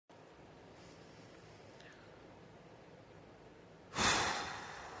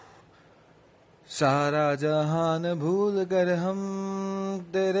सारा जहान भूल कर हम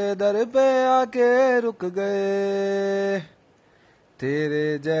तेरे दर पे आके रुक गए।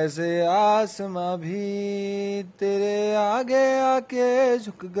 तेरे जैसे आसमां भी तेरे आगे आके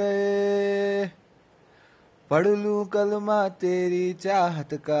झुक गए। पढ़ लूं कलमा तेरी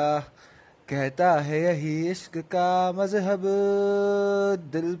चाहत का, कहता है यही इश्क का मजहब।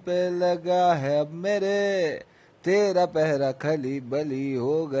 दिल पे लगा है अब मेरे तेरा पहरा, खली बली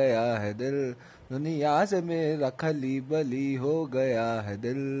हो गया है दिल। दुनिया से मेरा खली बली हो गया है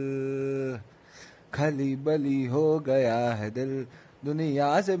दिल। खली बली हो गया है दिल। दुनिया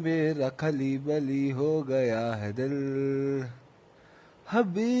से मेरा खली बली हो गया है दिल।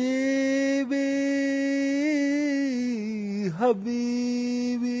 हबीबी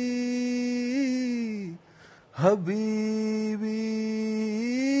हबीबी हबीबी,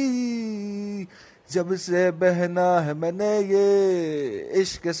 जब से बहना है मैंने ये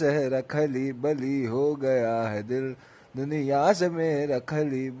इश्क सहरा, खली बली हो गया है दिल। दुनिया से मेरा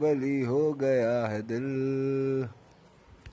खली बली हो गया है दिल।